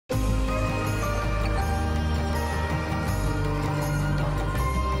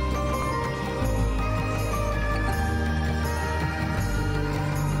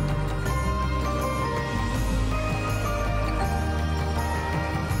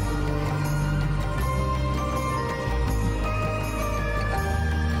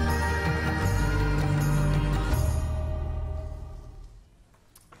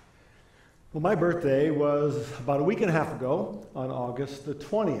Well, my birthday was about a week and a half ago on August the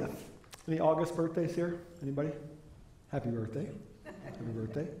 20th. Any August birthdays here? Anybody? Happy birthday. Happy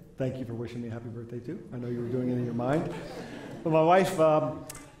birthday. Thank you for wishing me a happy birthday, too. I know you were doing it in your mind. But my wife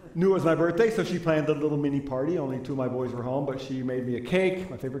knew it was my birthday, so she planned a little mini party. Only two of my boys were home, but she made me a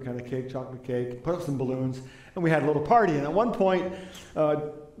cake, my favorite kind of cake, chocolate cake, put up some balloons, and we had a little party. And at one point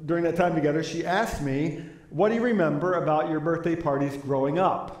during that time together, she asked me, what do you remember about your birthday parties growing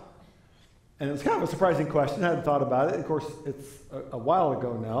up? And it was kind of a surprising question. I hadn't thought about it. Of course, it's a while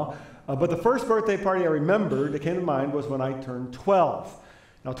ago now. But the first birthday party I remembered that came to mind was when I turned 12.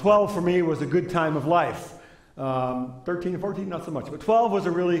 Now, 12 for me was a good time of life. 13 and 14, not so much. But 12 was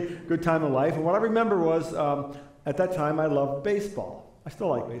a really good time of life. And what I remember was, at that time, I loved baseball. I still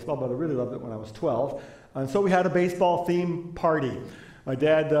like baseball, but I really loved it when I was 12. And so we had a baseball theme party. My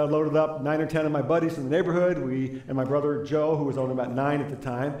dad loaded up 9 or 10 of my buddies from the neighborhood, and my brother Joe, who was only about 9 at the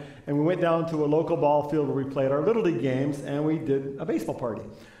time, and we went down to a local ball field where we played our Little League games, and we did a baseball party.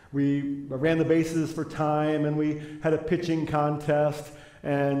 We ran the bases for time, and we had a pitching contest,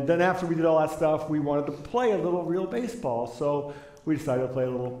 and then after we did all that stuff, we wanted to play a little real baseball, so we decided to play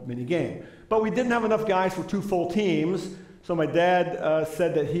a little mini game. But we didn't have enough guys for 2 full teams, so my dad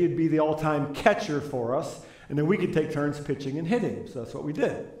said that he'd be the all-time catcher for us, and then we could take turns pitching and hitting. So that's what we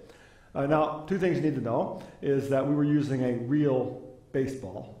did. Now, 2 things you need to know is that we were using a real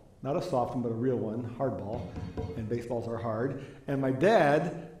baseball, not a soft one, but a real one, hard ball, and baseballs are hard. And my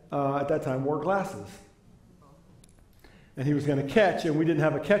dad, at that time, wore glasses. And he was going to catch, and we didn't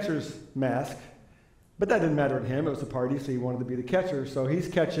have a catcher's mask, but that didn't matter to him. It was a party, so he wanted to be the catcher. So he's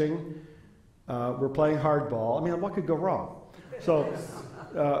catching. We're playing hardball. I mean, what could go wrong? So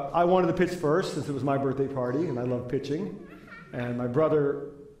I wanted to pitch first since it was my birthday party, and I love pitching. And my brother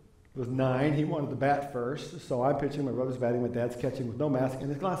was 9. He wanted to bat first. So I'm pitching, my brother's batting, my dad's catching with no mask and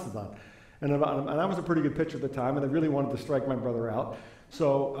his glasses on. And I was a pretty good pitcher at the time, and I really wanted to strike my brother out.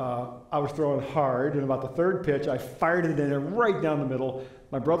 So I was throwing hard, and about the 3rd pitch, I fired it in there right down the middle.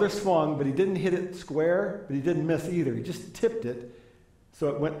 My brother swung, but he didn't hit it square, but he didn't miss either. He just tipped it. So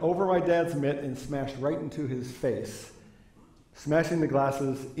it went over my dad's mitt and smashed right into his face, smashing the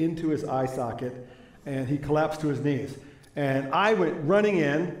glasses into his eye socket, and he collapsed to his knees. And I went running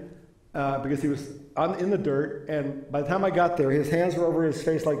in because he was in the dirt, and by the time I got there, his hands were over his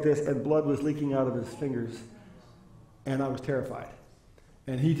face like this, and blood was leaking out of his fingers, and I was terrified.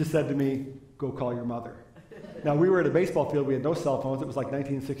 And he just said to me, go call your mother. Now, we were at a baseball field. We had no cell phones. It was like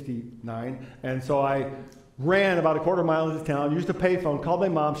 1969, and so I ran about a quarter mile into town, used a payphone, called my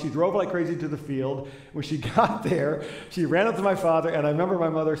mom. She drove like crazy to the field. When she got there, she ran up to my father, and I remember my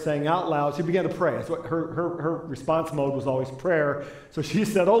mother saying out loud, she began to pray. That's what her response mode was, always prayer. So she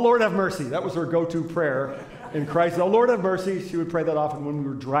said, oh, Lord, have mercy. That was her go-to prayer in Christ. Oh, Lord, have mercy. She would pray that often when we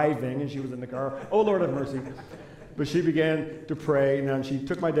were driving, and she was in the car. Oh, Lord, have mercy. But she began to pray, and she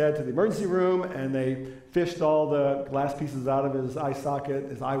took my dad to the emergency room, and they fished all the glass pieces out of his eye socket.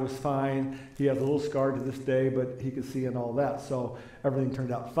 His eye was fine. He has a little scar to this day, but he could see and all that, so everything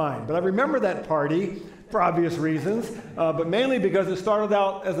turned out fine. But I remember that party for obvious reasons, but mainly because it started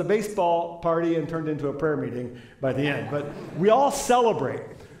out as a baseball party and turned into a prayer meeting by the end. But we all celebrate.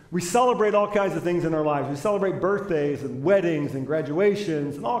 We celebrate all kinds of things in our lives. We celebrate birthdays and weddings and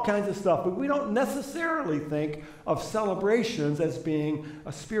graduations and all kinds of stuff, but we don't necessarily think of celebrations as being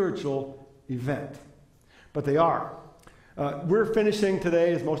a spiritual event. But they are. We're finishing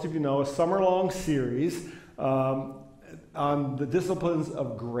today, as most of you know, a summer-long series on the disciplines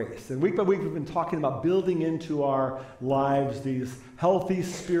of grace. And week by week, we've been talking about building into our lives these healthy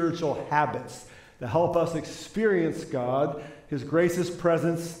spiritual habits that help us experience God, His grace, His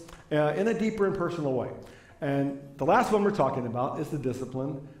presence in a deeper and personal way. And the last one we're talking about is the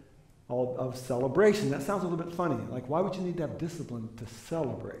discipline of celebration. That sounds a little bit funny. Like, why would you need to have discipline to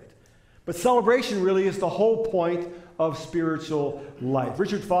celebrate? But celebration really is the whole point of spiritual life.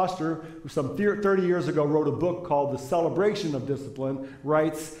 Richard Foster, who some 30 years ago wrote a book called The Celebration of Discipline,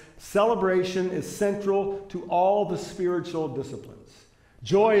 writes, celebration is central to all the spiritual disciplines.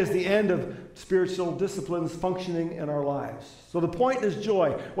 Joy is the end of spiritual disciplines functioning in our lives. So the point is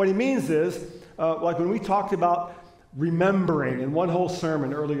joy. What he means is, like when we talked about remembering in one whole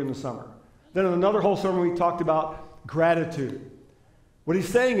sermon earlier in the summer, then in another whole sermon we talked about gratitude. What he's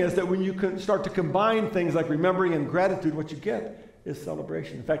saying is that when you can start to combine things like remembering and gratitude, what you get is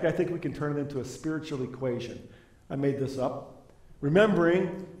celebration. In fact, I think we can turn it into a spiritual equation. I made this up.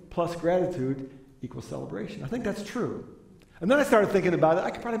 Remembering plus gratitude equals celebration. I think that's true. And then I started thinking about it.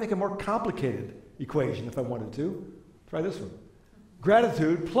 I could probably make a more complicated equation if I wanted to. Try this one.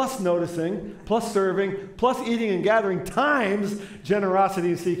 Gratitude plus noticing plus serving plus eating and gathering times generosity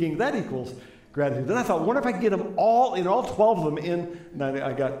and seeking, that equals gratitude. Then I thought, wonder if I could get them all 12 of them in. And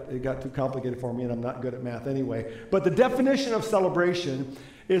it got too complicated for me, and I'm not good at math anyway. But the definition of celebration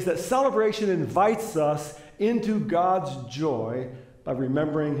is that celebration invites us into God's joy by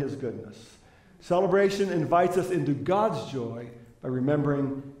remembering his goodness. Celebration invites us into God's joy by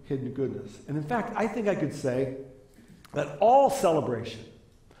remembering his goodness. And in fact, I think I could say that all celebration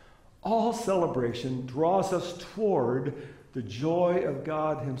draws us toward the joy of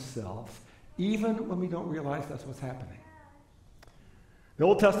God himself, even when we don't realize that's what's happening. The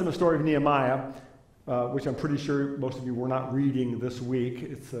Old Testament story of Nehemiah, which I'm pretty sure most of you were not reading this week.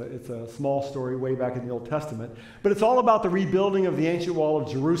 It's a small story way back in the Old Testament. But it's all about the rebuilding of the ancient wall of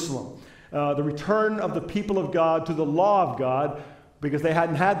Jerusalem, the return of the people of God to the law of God, because they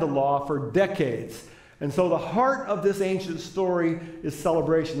hadn't had the law for decades. And so the heart of this ancient story is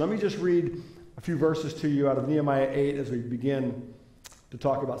celebration. Let me just read a few verses to you out of Nehemiah 8 as we begin to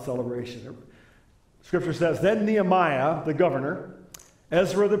talk about celebration. Scripture says, "Then Nehemiah, the governor,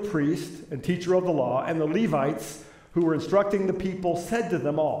 Ezra the priest and teacher of the law, and the Levites who were instructing the people said to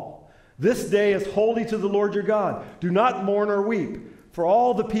them all, 'This day is holy to the Lord your God. Do not mourn or weep.' For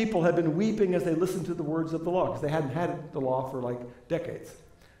all the people had been weeping as they listened to the words of the law," because they hadn't had the law for like decades.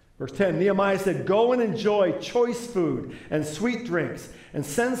 Verse 10, Nehemiah said, "Go and enjoy choice food and sweet drinks, and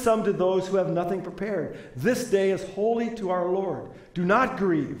send some to those who have nothing prepared. This day is holy to our Lord. Do not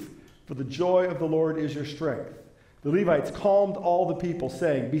grieve, for the joy of the Lord is your strength." The Levites calmed all the people,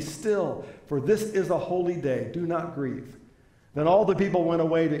 saying, "Be still, for this is a holy day. Do not grieve." Then all the people went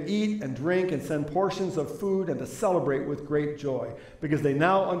away to eat and drink and send portions of food and to celebrate with great joy, because they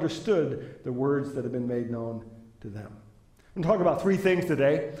now understood the words that had been made known to them. I'm going to talk about three things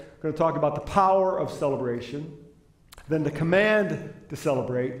today. We're going to talk about the power of celebration, then the command to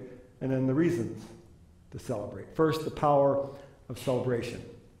celebrate, and then the reasons to celebrate. First, the power of celebration.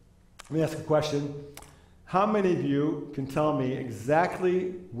 Let me ask a question. How many of you can tell me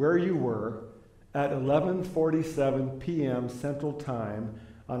exactly where you were at 11:47 p.m. Central Time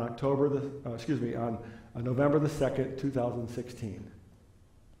on November the 2nd, 2016?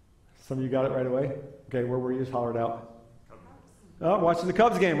 Some of you got it right away? Okay, where were you? Just holler it out. Oh, watching the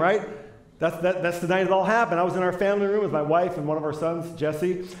Cubs game, right? That's the night it all happened. I was in our family room with my wife and one of our sons,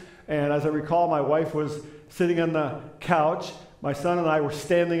 Jesse. And as I recall, my wife was sitting on the couch. My son and I were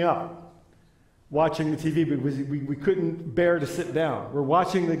standing up, watching the TV because we couldn't bear to sit down. We're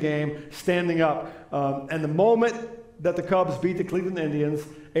watching the game, standing up. And the moment that the Cubs beat the Cleveland Indians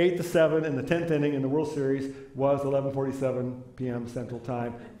 8-7 in the 10th inning in the World Series was 11:47 p.m. Central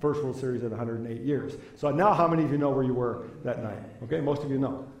Time, first World Series in 108 years. So now how many of you know where you were that night? Okay, most of you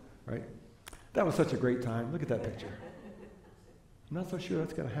know, right? That was such a great time. Look at that picture. I'm not so sure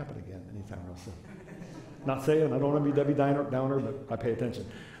that's going to happen again anytime real soon. Not saying I don't want to be Debbie Downer, but I pay attention.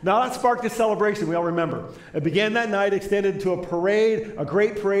 Now that sparked a celebration, we all remember. It began that night, extended to a parade, a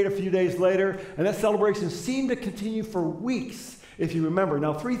great parade a few days later, and that celebration seemed to continue for weeks, if you remember.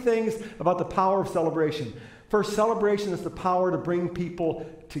 Now, three things about the power of celebration. First, celebration is the power to bring people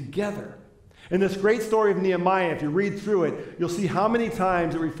together. In this great story of Nehemiah, if you read through it, you'll see how many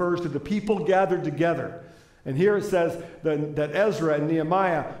times it refers to the people gathered together. And here it says that Ezra and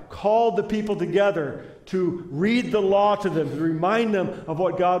Nehemiah called the people together to read the law to them, to remind them of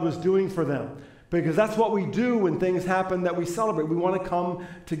what God was doing for them. Because that's what we do when things happen that we celebrate. We want to come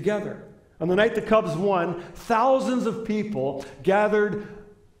together. On the night the Cubs won, thousands of people gathered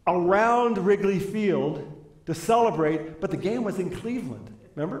around Wrigley Field to celebrate, but the game was in Cleveland,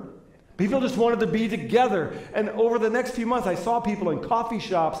 remember? People just wanted to be together. And over the next few months, I saw people in coffee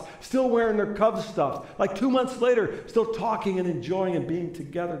shops still wearing their Cubs stuff. Like 2 months later, still talking and enjoying and being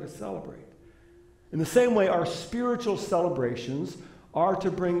together to celebrate. In the same way, our spiritual celebrations are to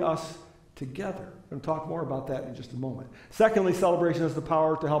bring us together. I'm going to talk more about that in just a moment. Secondly, celebration has the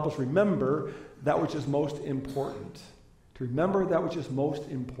power to help us remember that which is most important. To remember that which is most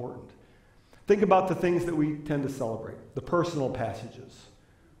important. Think about the things that we tend to celebrate, the personal passages.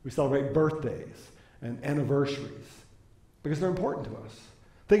 We celebrate birthdays and anniversaries because they're important to us.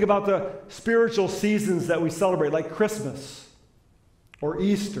 Think about the spiritual seasons that we celebrate, like Christmas or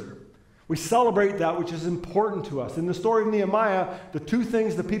Easter. We celebrate that which is important to us. In the story of Nehemiah, the two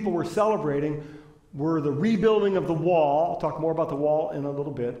things the people were celebrating were the rebuilding of the wall. I'll talk more about the wall in a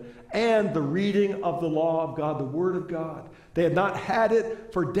little bit. And the reading of the law of God, the Word of God. They had not had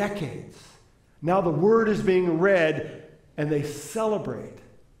it for decades. Now the Word is being read, and they celebrate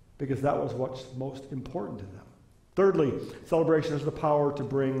because that was what's most important to them. Thirdly, celebration has the power to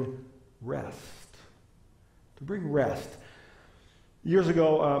bring rest. To bring rest. Years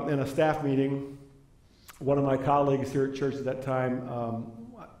ago, in a staff meeting, one of my colleagues here at church at that time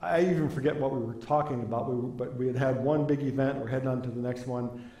I even forget what we were talking about, but we had one big event. We're heading on to the next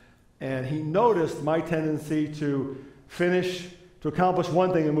one. And he noticed my tendency to accomplish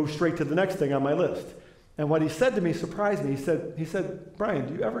one thing and move straight to the next thing on my list. And what he said to me surprised me. He said, Brian,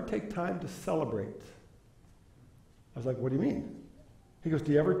 do you ever take time to celebrate? I was like, what do you mean? He goes,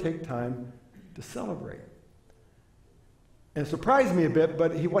 do you ever take time to celebrate? And it surprised me a bit,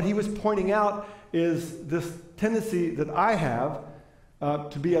 but what he was pointing out is this tendency that I have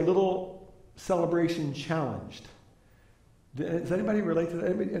to be a little celebration challenged. Does anybody relate to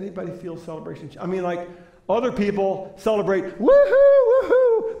that? Anybody feel celebration? I mean, like, other people celebrate, woohoo,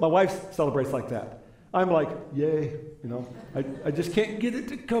 woohoo. My wife celebrates like that. I'm like, yay, I just can't get it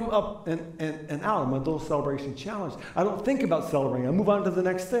to come up and out. I'm a little celebration challenged. I don't think about celebrating. I move on to the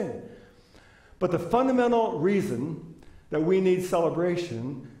next thing. But the fundamental reason that we need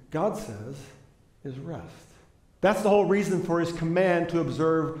celebration, God says, is rest. That's the whole reason for his command to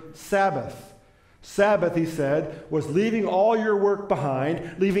observe Sabbath. Sabbath, he said, was leaving all your work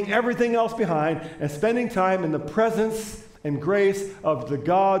behind, leaving everything else behind, and spending time in the presence and grace of the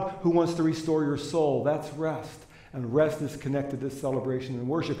God who wants to restore your soul. That's rest. And rest is connected to celebration and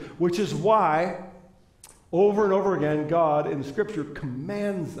worship, which is why, over and over again, God in Scripture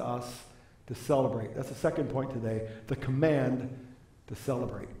commands us to celebrate. That's the second point today, the command to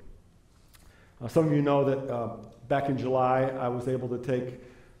celebrate. Some of you know that back in July, I was able to take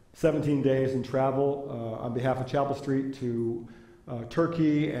 17 days and travel on behalf of Chapel Street to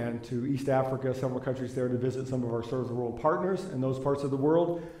Turkey and to East Africa, several countries there, to visit some of our Serve the World partners in those parts of the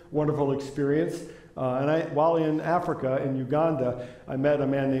world. Wonderful experience. While in Africa, in Uganda, I met a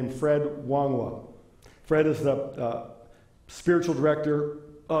man named Fred Wangwa. Fred is the spiritual director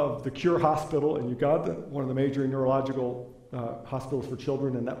of the Cure Hospital in Uganda, one of the major neurological hospitals for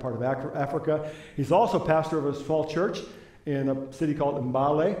children in that part of Africa. He's also pastor of a small church in a city called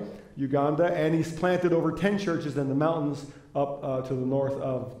Mbale, Uganda, and he's planted over 10 churches in the mountains up to the north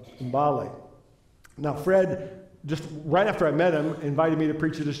of Mbale. Now, Fred, just right after I met him, invited me to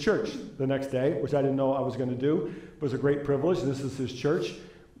preach at his church the next day, which I didn't know I was going to do. It was a great privilege. This is his church,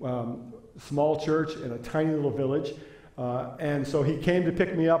 small church in a tiny little village. And so he came to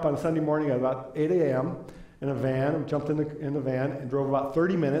pick me up on Sunday morning at about 8 a.m. in a van. I jumped in the van and drove about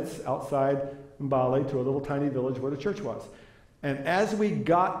 30 minutes outside Mbale to a little tiny village where the church was. And as we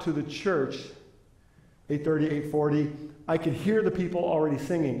got to the church, 8:30, 8:40, I could hear the people already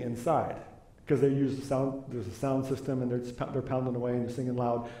singing inside because they use the sound. There's a sound system, and they're pounding away and they're singing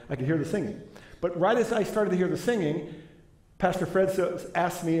loud. I could hear the singing. But right as I started to hear the singing, Pastor Fred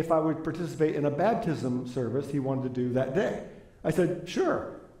asked me if I would participate in a baptism service he wanted to do that day. I said,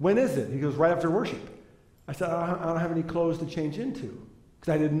 sure. When is it? He goes, right after worship. I said, I don't have any clothes to change into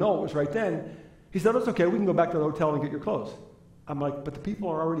because I didn't know it was right then. He said, it's okay. We can go back to the hotel and get your clothes. I'm like, but the people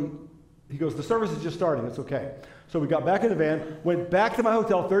are already... He goes, the service is just starting. It's okay. So we got back in the van, went back to my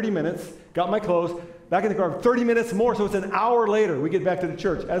hotel 30 minutes, got my clothes, back in the car 30 minutes more, so it's an hour later we get back to the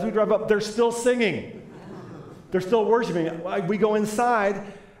church. As we drive up, they're still singing. They're still worshiping. We go inside,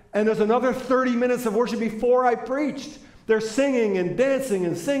 and there's another 30 minutes of worship before I preached. They're singing and dancing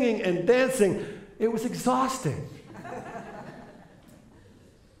and singing and dancing. It was exhausting.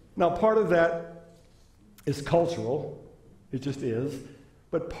 Now, part of that is cultural. It just is.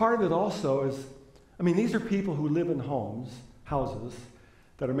 But part of it also is, these are people who live in houses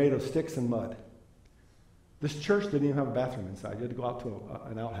that are made of sticks and mud. This church didn't even have a bathroom inside. You had to go out to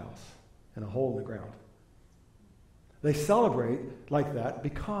an outhouse in a hole in the ground. They celebrate like that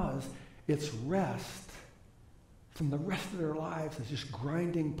because it's rest from the rest of their lives. It's just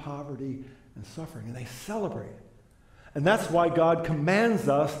grinding poverty and suffering, and they celebrate. And that's why God commands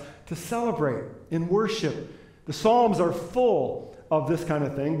us to celebrate in worship. The Psalms are full of this kind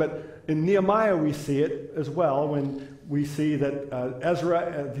of thing, but in Nehemiah we see it as well when we see that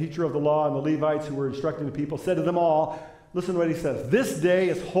Ezra, the teacher of the law, and the Levites who were instructing the people said to them all, listen to what he says, this day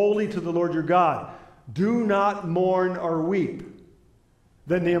is holy to the Lord your God. Do not mourn or weep.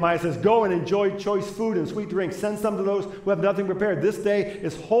 Then Nehemiah says, go and enjoy choice food and sweet drink. Send some to those who have nothing prepared. This day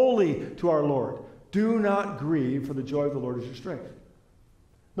is holy to our Lord. Do not grieve, for the joy of the Lord is your strength.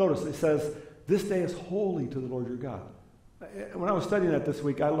 Notice it says, this day is holy to the Lord your God. When I was studying that this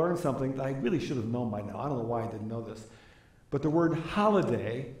week, I learned something that I really should have known by now. I don't know why I didn't know this. But the word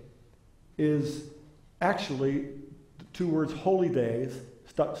holiday is actually the two words holy days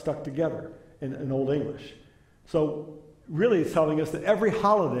stuck together in Old English. So really it's telling us that every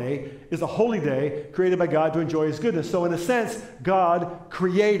holiday is a holy day created by God to enjoy his goodness. So in a sense, God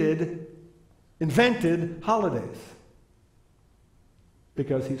invented holidays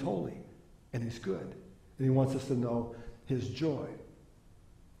because he's holy and he's good. And he wants us to know his joy.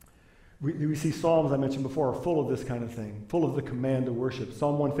 We see Psalms I mentioned before are full of this kind of thing, full of the command to worship.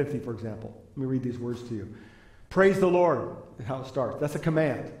 Psalm 150, for example. Let me read these words to you. Praise the Lord is how it starts. That's a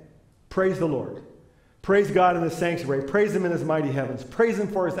command. Praise the Lord. Praise God in his sanctuary. Praise him in his mighty heavens. Praise him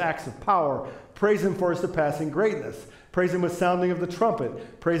for his acts of power. Praise him for his surpassing greatness. Praise him with sounding of the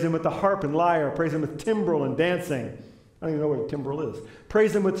trumpet. Praise him with the harp and lyre. Praise him with timbrel and dancing. I don't even know what a timbrel is.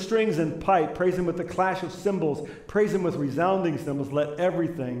 Praise him with strings and pipe. Praise him with the clash of cymbals. Praise him with resounding cymbals. Let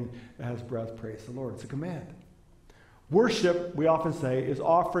everything that has breath praise the Lord. It's a command. Worship, we often say, is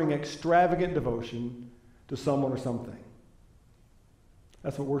offering extravagant devotion to someone or something.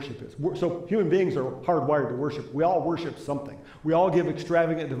 That's what worship is. So human beings are hardwired to worship. We all worship something. We all give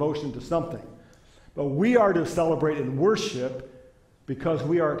extravagant devotion to something. But we are to celebrate and worship because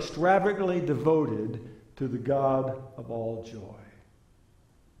we are extravagantly devoted to the God of all joy.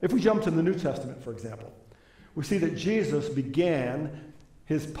 If we jump to the New Testament, for example, we see that Jesus began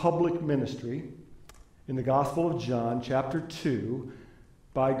his public ministry in the Gospel of John, chapter 2,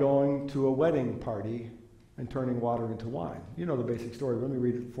 by going to a wedding party and turning water into wine. You know the basic story. Let me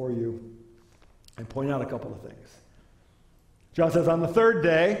read it for you and point out a couple of things. John says, on the third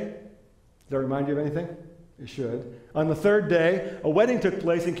day, does that remind you of anything? It should. On the third day, a wedding took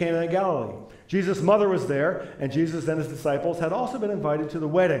place in Cana in Galilee. Jesus' mother was there, and Jesus and his disciples had also been invited to the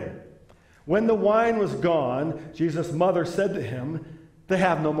wedding. When the wine was gone, Jesus' mother said to him, they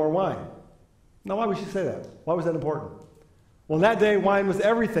have no more wine. Now, why would she say that? Why was that important? Well, that day, wine was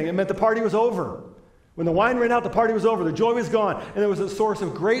everything. It meant the party was over. When the wine ran out, the party was over. The joy was gone. And it was a source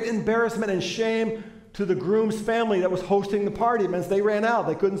of great embarrassment and shame to the groom's family that was hosting the party. It meant they ran out.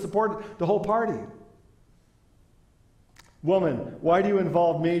 They couldn't support the whole party. Woman, why do you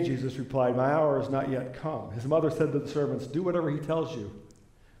involve me? Jesus replied, my hour has not yet come. His mother said to the servants, do whatever he tells you.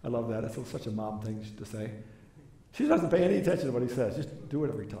 I love that. That's such a mom thing to say. She doesn't pay any attention to what he says. Just do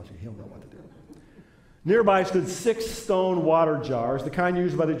whatever he tells you. He'll know what to do. Nearby stood 6 stone water jars, the kind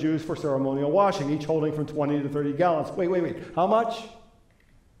used by the Jews for ceremonial washing, each holding from 20 to 30 gallons. Wait. How much?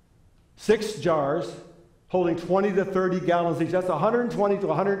 6 jars holding 20 to 30 gallons each. That's 120 to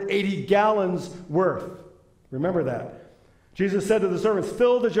 180 gallons worth. Remember that. Jesus said to the servants,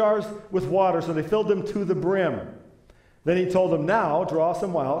 fill the jars with water, so they filled them to the brim. Then he told them, now draw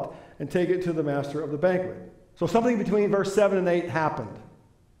some out and take it to the master of the banquet. So something between verse 7 and 8 happened.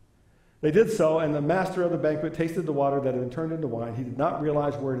 They did so, and the master of the banquet tasted the water that had been turned into wine. He did not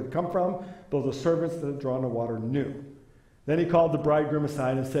realize where it had come from, though the servants that had drawn the water knew. Then he called the bridegroom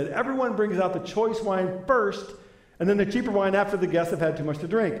aside and said, everyone brings out the choice wine first, and then the cheaper wine after the guests have had too much to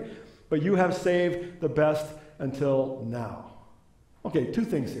drink. But you have saved the best until now. Okay, 2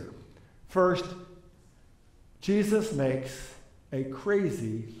 things here. First, Jesus makes a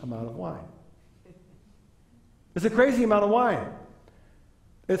crazy amount of wine. It's a crazy amount of wine.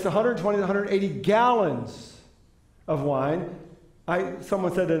 It's 120 to 180 gallons of wine.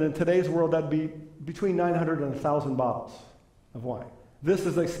 Someone said that in today's world, that'd be between 900 and 1,000 bottles of wine. This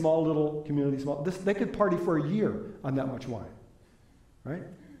is a small little community. They could party for a year on that much wine, right?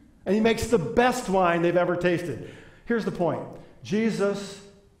 And he makes the best wine they've ever tasted. Here's the point. Jesus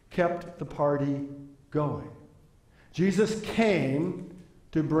kept the party going. Jesus came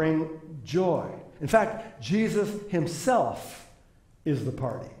to bring joy. In fact, Jesus himself is the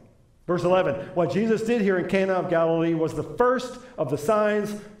party. Verse 11, what Jesus did here in Cana of Galilee was the first of the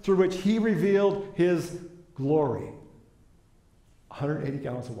signs through which he revealed his glory. 180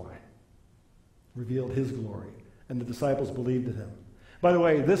 gallons of wine revealed his glory, and the disciples believed in him. By the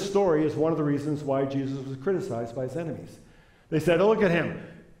way, this story is one of the reasons why Jesus was criticized by his enemies. They said, oh, look at him.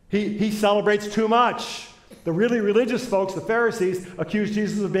 He celebrates too much. The really religious folks, the Pharisees, accused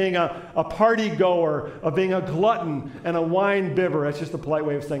Jesus of being a party goer, of being a glutton and a wine bibber. That's just a polite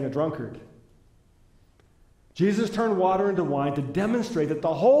way of saying a drunkard. Jesus turned water into wine to demonstrate that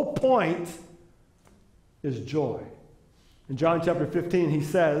the whole point is joy. In John chapter 15, he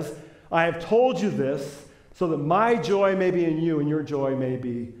says, I have told you this so that my joy may be in you and your joy may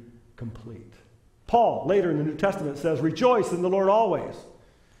be complete. Paul, later in the New Testament, says, rejoice in the Lord always.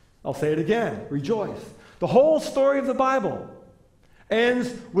 I'll say it again, rejoice. The whole story of the Bible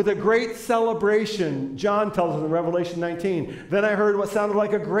ends with a great celebration. John tells us in Revelation 19, then I heard what sounded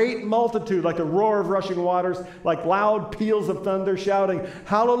like a great multitude, like the roar of rushing waters, like loud peals of thunder shouting,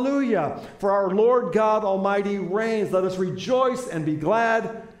 hallelujah, for our Lord God Almighty reigns. Let us rejoice and be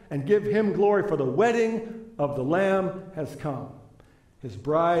glad and give him glory, for the wedding of the Lamb has come. His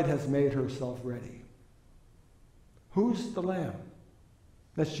bride has made herself ready. Who's the Lamb?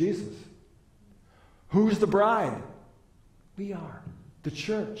 That's Jesus. Who's the bride? We are, the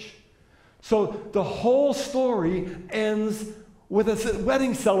church. So the whole story ends with a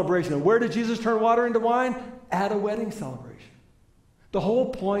wedding celebration. And where did Jesus turn water into wine? At a wedding celebration. The whole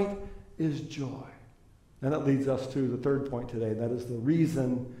point is joy. And that leads us to the third point today. That is the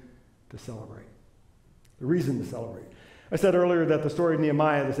reason to celebrate. The reason to celebrate. I said earlier that the story of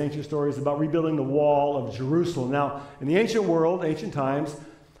Nehemiah, this ancient story, is about rebuilding the wall of Jerusalem. Now, in the ancient world, ancient times,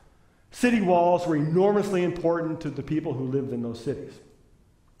 city walls were enormously important to the people who lived in those cities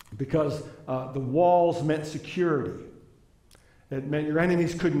because the walls meant security. It meant your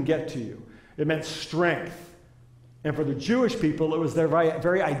enemies couldn't get to you. It meant strength. And for the Jewish people, it was their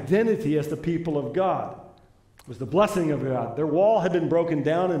very identity as the people of God. It was the blessing of God. Their wall had been broken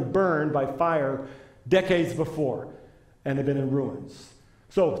down and burned by fire decades before and had been in ruins.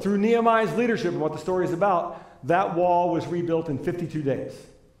 So through Nehemiah's leadership and what the story is about, that wall was rebuilt in 52 days.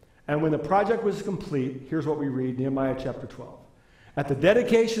 And when the project was complete, here's what we read, Nehemiah chapter 12. At the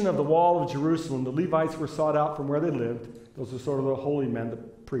dedication of the wall of Jerusalem, the Levites were sought out from where they lived. Those are sort of the holy men, the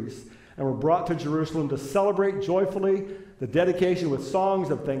priests, and were brought to Jerusalem to celebrate joyfully the dedication with songs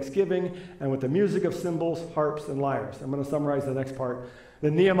of thanksgiving and with the music of cymbals, harps, and lyres. I'm going to summarize the next part.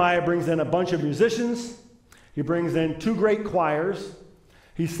 Then Nehemiah brings in a bunch of musicians. He brings in 2 great choirs.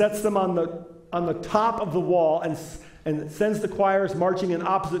 He sets them on the top of the wall and sends the choirs marching in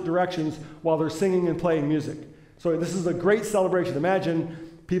opposite directions while they're singing and playing music. So this is a great celebration.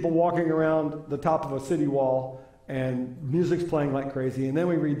 Imagine people walking around the top of a city wall and music's playing like crazy. And then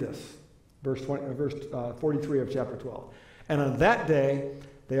we read this, verse 43 of chapter 12. And on that day,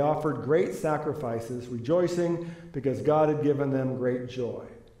 they offered great sacrifices, rejoicing because God had given them great joy.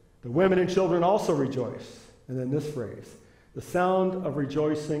 The women and children also rejoiced. And then this phrase, the sound of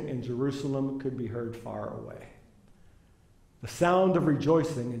rejoicing in Jerusalem could be heard far away. The sound of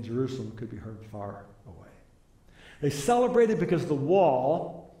rejoicing in Jerusalem could be heard far away. They celebrated because the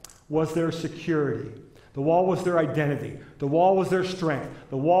wall was their security. The wall was their identity. The wall was their strength.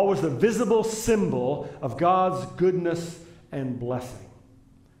 The wall was the visible symbol of God's goodness and blessing.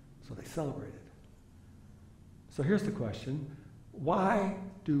 So they celebrated. So here's the question. Why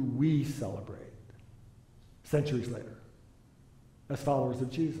do we celebrate centuries later as followers of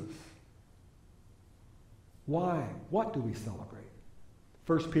Jesus? Why? What do we celebrate?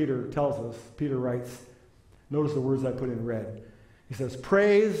 1 Peter tells us, Peter writes, notice the words I put in red. He says,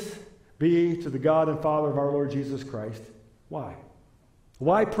 praise be to the God and Father of our Lord Jesus Christ. Why?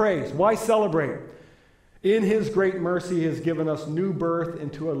 Why praise? Why celebrate? In his great mercy, he has given us new birth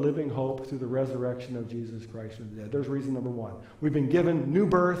into a living hope through the resurrection of Jesus Christ from the dead. There's reason number 1. We've been given new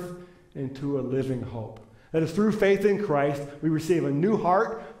birth into a living hope. That is, through faith in Christ, we receive a new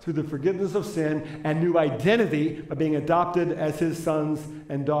heart through the forgiveness of sin and new identity by being adopted as his sons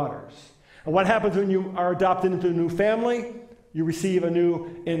and daughters. And what happens when you are adopted into a new family? You receive a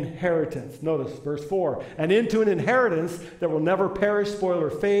new inheritance. Notice verse 4. And into an inheritance that will never perish, spoil, or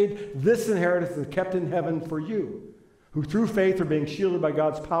fade. This inheritance is kept in heaven for you, who through faith are being shielded by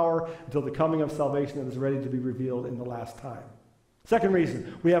God's power until the coming of salvation that is ready to be revealed in the last time. Second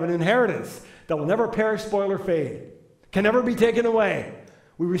reason, we have an inheritance that will never perish, spoil, or fade. Can never be taken away.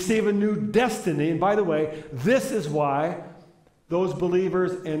 We receive a new destiny. And by the way, this is why those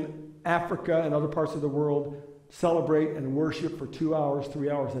believers in Africa and other parts of the world celebrate and worship for 2 hours, 3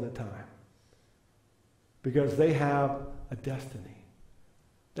 hours at a time. Because they have a destiny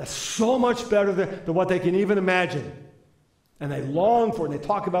that's so much better than what they can even imagine. And they long for it, and they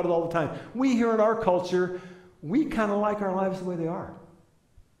talk about it all the time. We here in our culture, we kind of like our lives the way they are.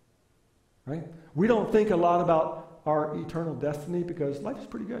 Right? We don't think a lot about our eternal destiny because life is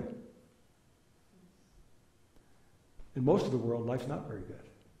pretty good. In most of the world, life's not very good.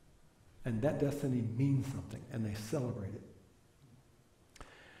 And that destiny means something, and they celebrate it.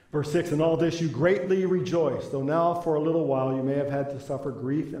 Verse 6, in all this you greatly rejoice, though now for a little while you may have had to suffer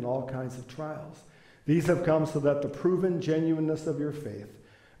grief and all kinds of trials. These have come so that the proven genuineness of your faith,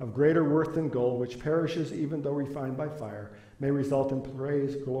 of greater worth than gold, which perishes even though refined by fire, may result in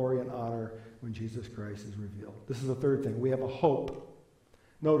praise, glory, and honor when Jesus Christ is revealed. This is the third thing. We have a hope.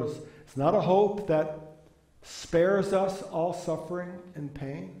 Notice, it's not a hope that spares us all suffering and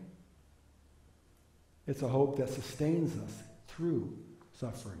pain. It's a hope that sustains us through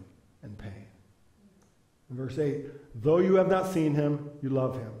suffering and pain. In verse 8, though you have not seen him, you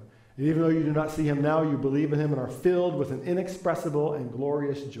love him. And even though you do not see him now, you believe in him and are filled with an inexpressible and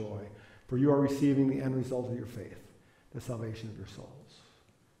glorious joy, for you are receiving the end result of your faith, the salvation of your souls.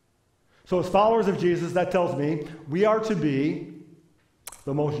 So as followers of Jesus, that tells me we are to be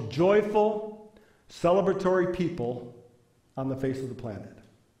the most joyful, celebratory people on the face of the planet.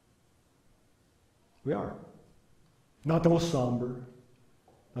 We are. Not the most somber,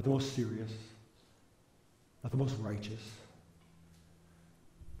 not the most serious, not the most righteous.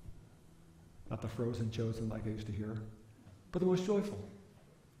 Not the frozen chosen like I used to hear, but the most joyful,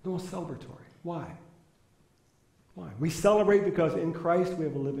 the most celebratory. Why? Why? We celebrate because in Christ we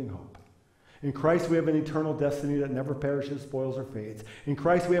have a living hope. In Christ we have an eternal destiny that never perishes, spoils, or fades. In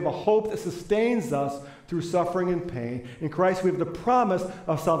Christ we have a hope that sustains us through suffering and pain. In Christ we have the promise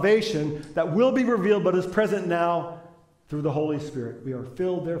of salvation that will be revealed but is present now through the Holy Spirit. We are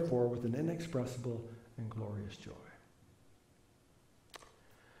filled, therefore, with an inexpressible and glorious joy.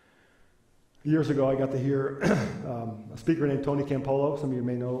 Years ago, I got to hear a speaker named Tony Campolo. Some of you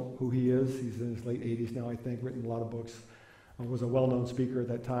may know who he is. He's in his late 80s now, I think, written a lot of books. Was a well-known speaker at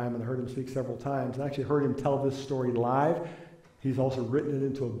that time, and I heard him speak several times. And I actually heard him tell this story live. He's also written it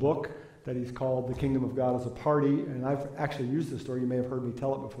into a book that he's called The Kingdom of God as a Party, and I've actually used this story. You may have heard me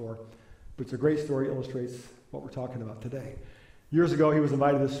tell it before, but it's a great story. It illustrates what we're talking about today. Years ago, he was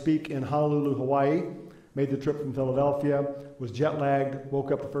invited to speak in Honolulu, Hawaii, made the trip from Philadelphia, was jet-lagged,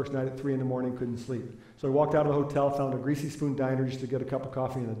 woke up the first night at 3 in the morning, couldn't sleep. So he walked out of the hotel, found a Greasy Spoon Diner just to get a cup of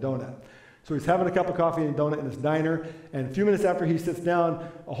coffee and a donut. So he's having a cup of coffee and a donut in his diner, and a few minutes after he sits down,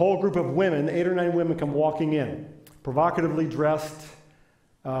 a whole group of women, 8 or 9 women, come walking in, provocatively dressed,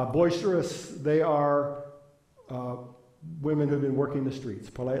 boisterous. They are women who've been working the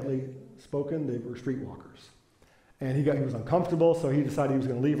streets. Politely spoken, they were streetwalkers. And he was uncomfortable, so he decided he was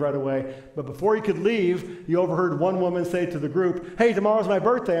going to leave right away. But before he could leave, he overheard one woman say to the group, "Hey, tomorrow's my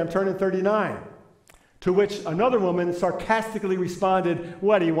birthday, I'm turning 39. To which another woman sarcastically responded,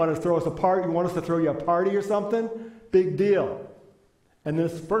 "What, do you want to throw us a party? You want us to throw you a party or something? Big deal." And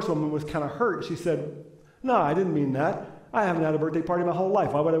this first woman was kind of hurt. She said, "No, I didn't mean that. I haven't had a birthday party my whole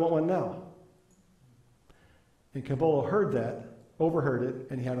life. Why would I want one now?" And Campolo heard that, overheard it,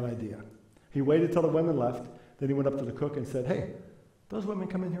 and he had an idea. He waited till the women left. Then he went up to the cook and said, "Hey, those women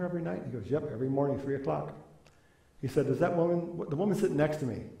come in here every night?" He goes, "Yep, every morning, 3 o'clock. He said, "Does that woman, the woman sitting next to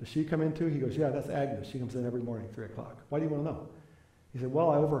me, does she come in too?" He goes, "Yeah, that's Agnes. She comes in every morning, 3 o'clock. Why do you want to know?" He said,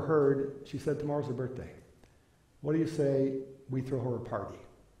 "Well, I overheard, she said tomorrow's her birthday. What do you say we throw her a party?"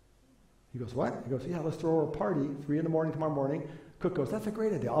 He goes, "What?" He goes, "Yeah, let's throw her a party, 3 in the morning tomorrow morning." Cook goes, "That's a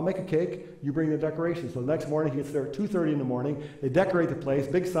great idea. I'll make a cake. You bring the decorations." So the next morning, he gets there at 2:30 in the morning. They decorate the place,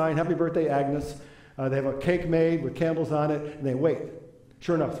 big sign, "Happy Birthday, Agnes." They have a cake made with candles on it, and they wait.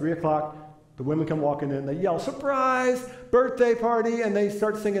 Sure enough, 3 o'clock, the women come walking in. They yell, "Surprise! Birthday party!" And they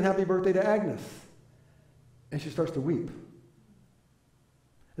start singing "Happy Birthday" to Agnes. And she starts to weep.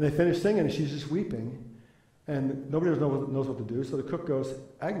 And they finish singing, and she's just weeping. And nobody knows what to do. So the cook goes,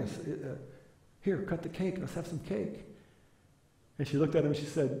 "Agnes, here, cut the cake. Let's have some cake." And she looked at him and she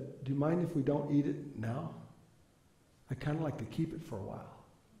said, "Do you mind if we don't eat it now? I'd kind of like to keep it for a while."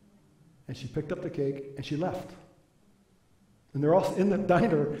 And she picked up the cake and she left. And they're all in the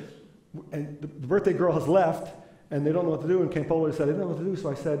diner, and the birthday girl has left, and they don't know what to do. And Campolo said, "I didn't know what to do." So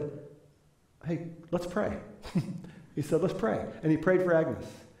I said, "Hey, let's pray." He said, "Let's pray." And he prayed for Agnes.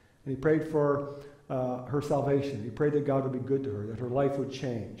 And he prayed for her salvation. He prayed that God would be good to her, that her life would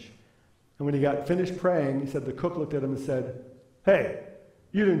change. And when he got finished praying, he said, the cook looked at him and said, "Hey,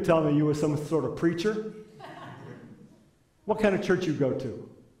 you didn't tell me you were some sort of preacher. What kind of church you go to?"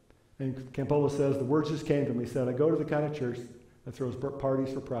 And Campolo says, the words just came to him. He said, "I go to the kind of church that throws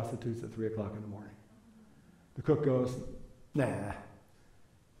parties for prostitutes at 3 o'clock in the morning." The cook goes, "Nah,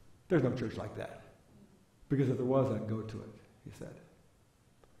 there's no church like that. Because if there was, I'd go to it," he said.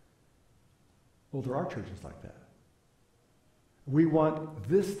 Well, there are churches like that. We want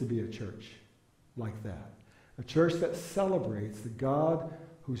this to be a church like that. A church that celebrates the God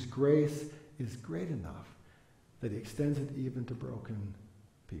whose grace is great enough that he extends it even to broken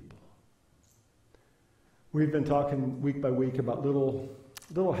people. We've been talking week by week about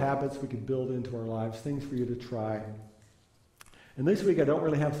little habits we could build into our lives, things for you to try. And this week I don't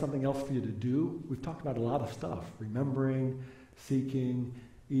really have something else for you to do. We've talked about a lot of stuff, remembering, seeking,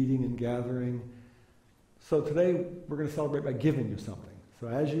 eating and gathering. So today we're going to celebrate by giving you something. So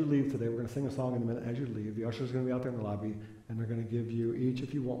as you leave today, we're going to sing a song in a minute as you leave. The usher's going to be out there in the lobby, and they're going to give you each,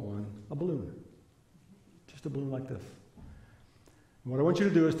 if you want one, a balloon. Just a balloon like this. And what I want you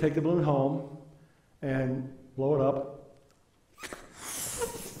to do is take the balloon home and blow it up.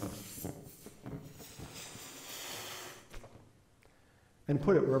 And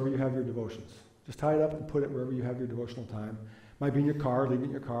put it wherever you have your devotions. Just tie it up and put it wherever you have your devotional time. Might be in your car, leave it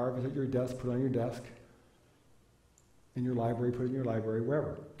in your car. If it's at your desk, put it on your desk. In your library, put it in your library,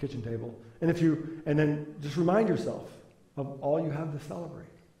 wherever, kitchen table. And then just remind yourself of all you have to celebrate.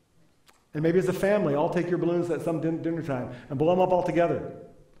 And maybe as a family, all take your balloons at some dinner time and blow them up all together.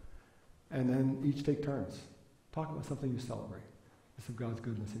 And then each take turns. Talk about something you celebrate. It's of God's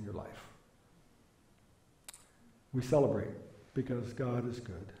goodness in your life. We celebrate because God is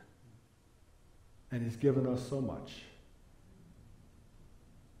good. And he's given us so much.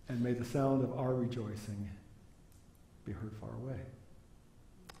 And may the sound of our rejoicing be heard far away.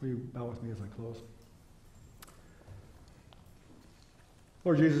 Will you bow with me as I close?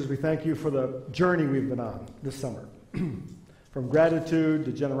 Lord Jesus, we thank you for the journey we've been on this summer. From gratitude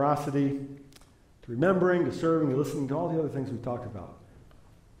to generosity, to remembering, to serving, to listening, to all the other things we've talked about.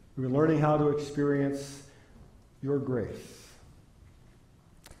 We've been learning how to experience your grace.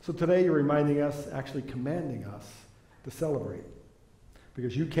 So today you're reminding us, actually commanding us, to celebrate.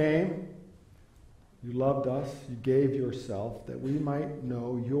 Because you came, you loved us, you gave yourself that we might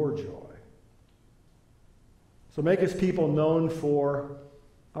know your joy. So make us people known for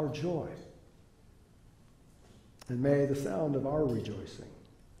our joy. And may the sound of our rejoicing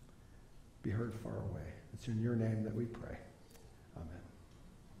be heard far away. It's in your name that we pray.